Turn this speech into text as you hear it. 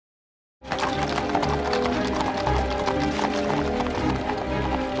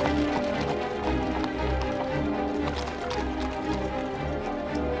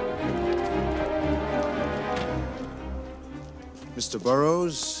Mr.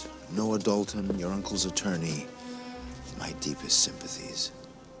 Burroughs, Noah Dalton, your uncle's attorney, my deepest sympathies.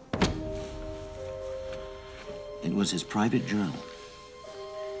 It was his private journal.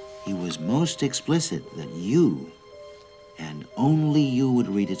 He was most explicit that you, and only you, would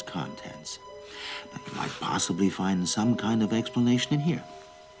read its contents. But you might possibly find some kind of explanation in here.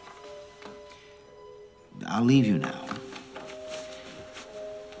 I'll leave you now.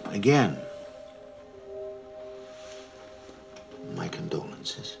 Again, my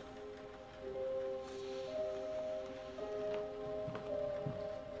condolences.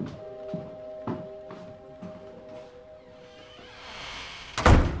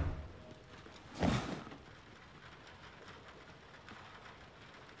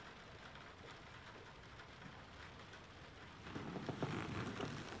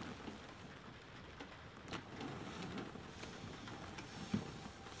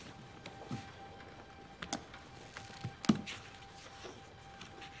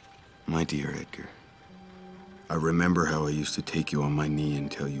 My dear Edgar, I remember how I used to take you on my knee and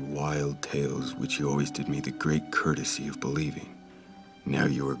tell you wild tales, which you always did me the great courtesy of believing. Now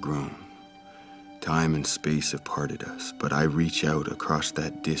you are grown. Time and space have parted us, but I reach out across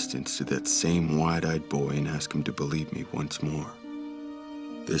that distance to that same wide-eyed boy and ask him to believe me once more.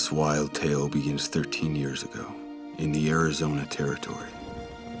 This wild tale begins 13 years ago, in the Arizona territory,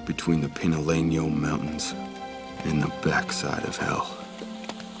 between the Pinaleño Mountains and the backside of hell.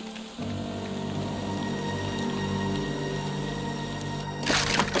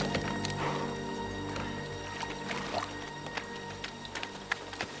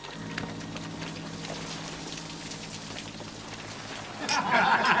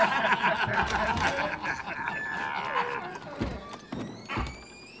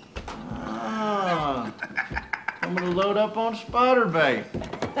 I'm gonna load up on spider bait.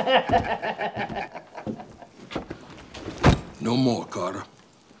 No more, Carter.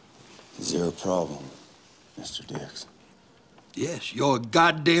 Is there a problem, Mr. Dix? Yes, you're a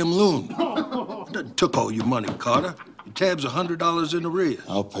goddamn loon. Done took all your money, Carter. Your tab's $100 in arrears.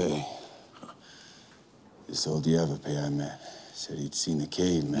 I'll pay. This old Yavapai I met said he'd seen the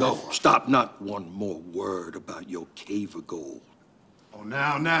cave, man. No, stop. Not one more word about your cave of gold. Oh,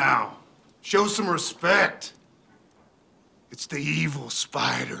 now. Show some respect. It's the evil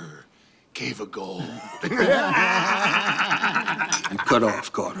spider, cave of gold. You cut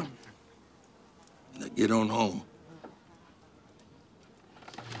off, Carter. Now get on home.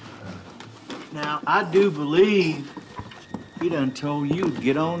 Now, I do believe he done told you to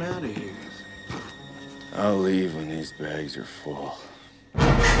get on out of here. I'll leave when these bags are full.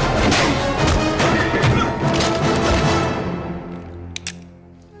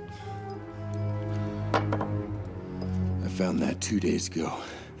 I found that 2 days ago,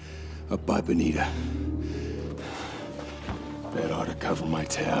 up by Bonita. That ought to cover my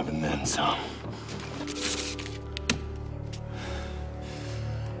tab and then some.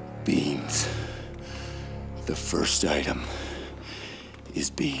 Beans. The first item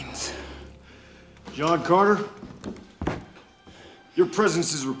is beans. John Carter, your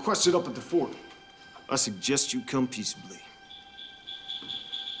presence is requested up at the fort. I suggest you come peaceably.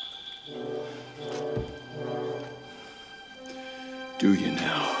 Do you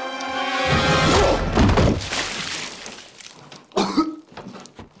now?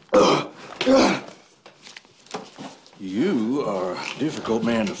 You are a difficult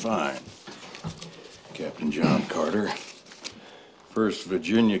man to find, Captain John Carter. 1st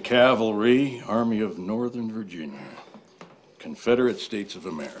Virginia Cavalry, Army of Northern Virginia, Confederate States of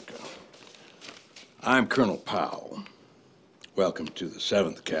America. I'm Colonel Powell. Welcome to the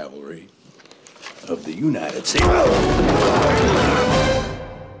 7th Cavalry of the United States.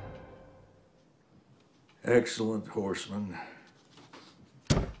 Excellent horseman,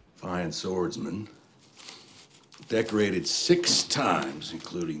 fine swordsman, decorated 6 times,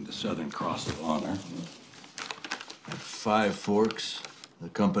 including the Southern Cross of Honor. At 5 Forks, the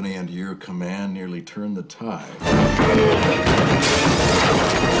company under your command nearly turned the tide.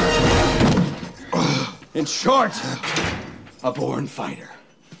 In short, a born fighter.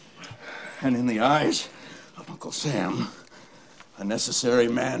 And in the eyes of Uncle Sam, a necessary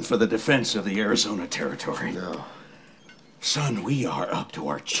man for the defense of the Arizona territory. No. Son, we are up to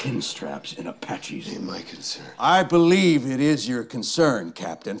our chin straps in Apaches. Ain't my concern. I believe it is your concern,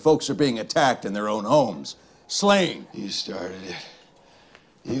 Captain. Folks are being attacked in their own homes. Slain. You started it.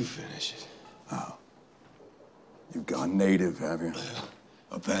 You finish it. Oh. You've gone native, have you?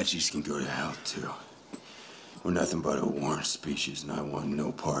 Apaches can go to hell, too. We're nothing but a worn species, and I want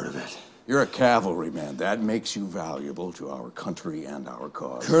no part of it. You're a cavalryman. That makes you valuable to our country and our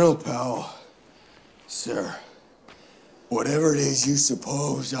cause. Colonel Powell, sir, Whatever it is you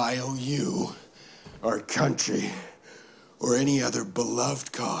suppose I owe you, our country, or any other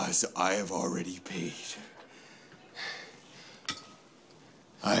beloved cause, I have already paid.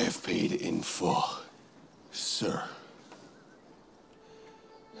 I have paid in full, sir.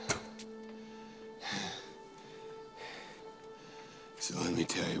 So let me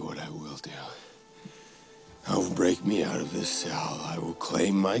tell you what I will do. I will break me out of this cell. I will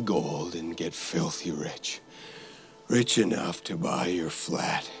claim my gold and get filthy rich. Rich enough to buy your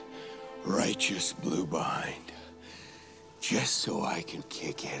flat, righteous blue bind. Just so I can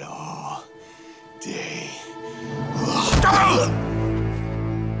kick it all day long.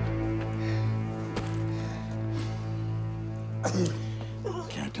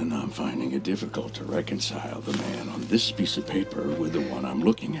 Captain, I'm finding it difficult to reconcile the man on this piece of paper with the one I'm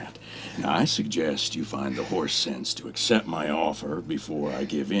looking at. Now, I suggest you find the horse sense to accept my offer before I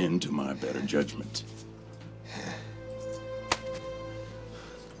give in to my better judgment.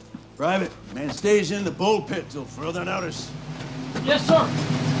 Private, man stays in the bullpit till further notice. Yes, sir.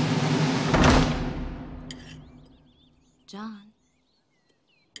 John.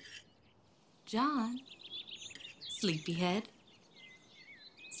 John. Sleepyhead.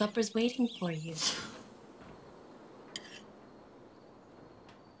 Supper's waiting for you.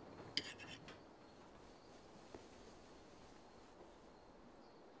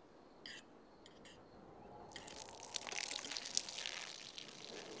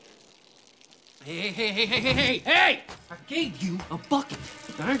 Hey! I gave you a bucket.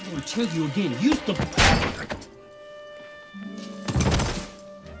 Now, I'm going to tell you again. Use the...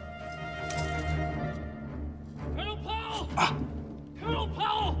 Colonel Powell! Colonel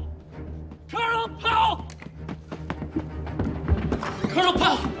Powell! Colonel Powell! Colonel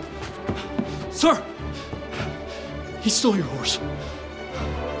Powell! Sir! He stole your horse.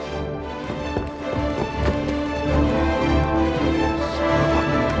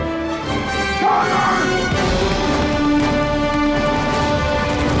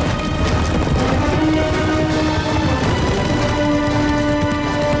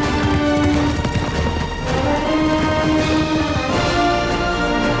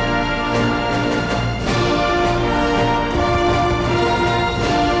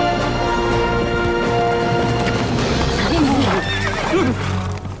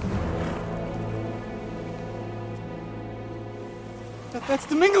 That's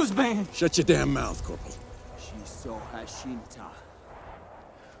Domingo's band. Shut your damn mouth, Corporal. Shiso Hashinta.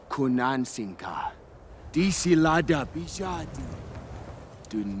 Kunansinka. Disilada Bijadi.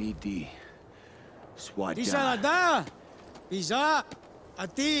 Dunidi. Swada. Disalada. Bija.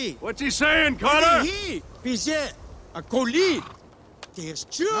 Ati. What's he saying, Carter? He. Bija. A coli. There's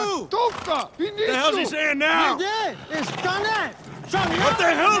two. What the hell's he saying now? It's done. What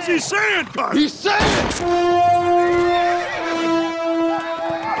the hell's he saying, Carter? He's saying!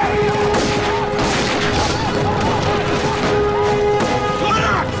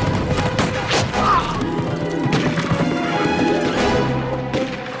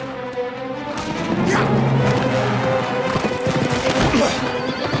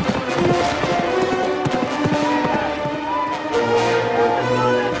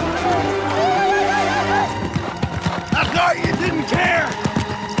 I thought you didn't care!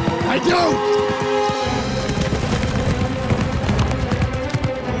 I don't!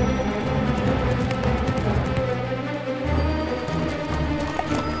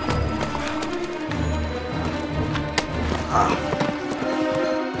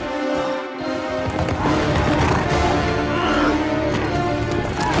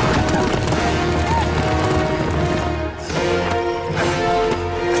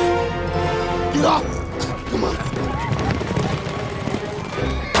 Get off! Come on.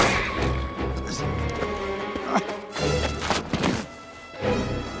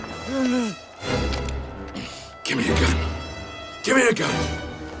 Give me a gun. Give me a gun.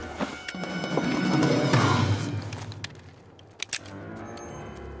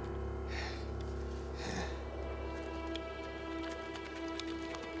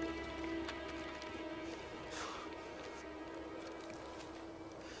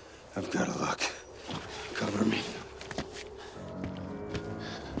 I've got to look. Cover me.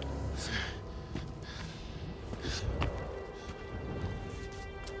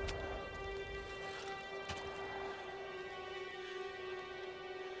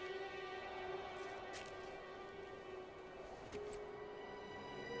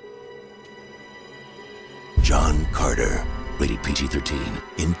 John Carter, rated PG-13,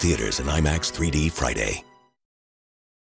 in theaters and IMAX 3D Friday.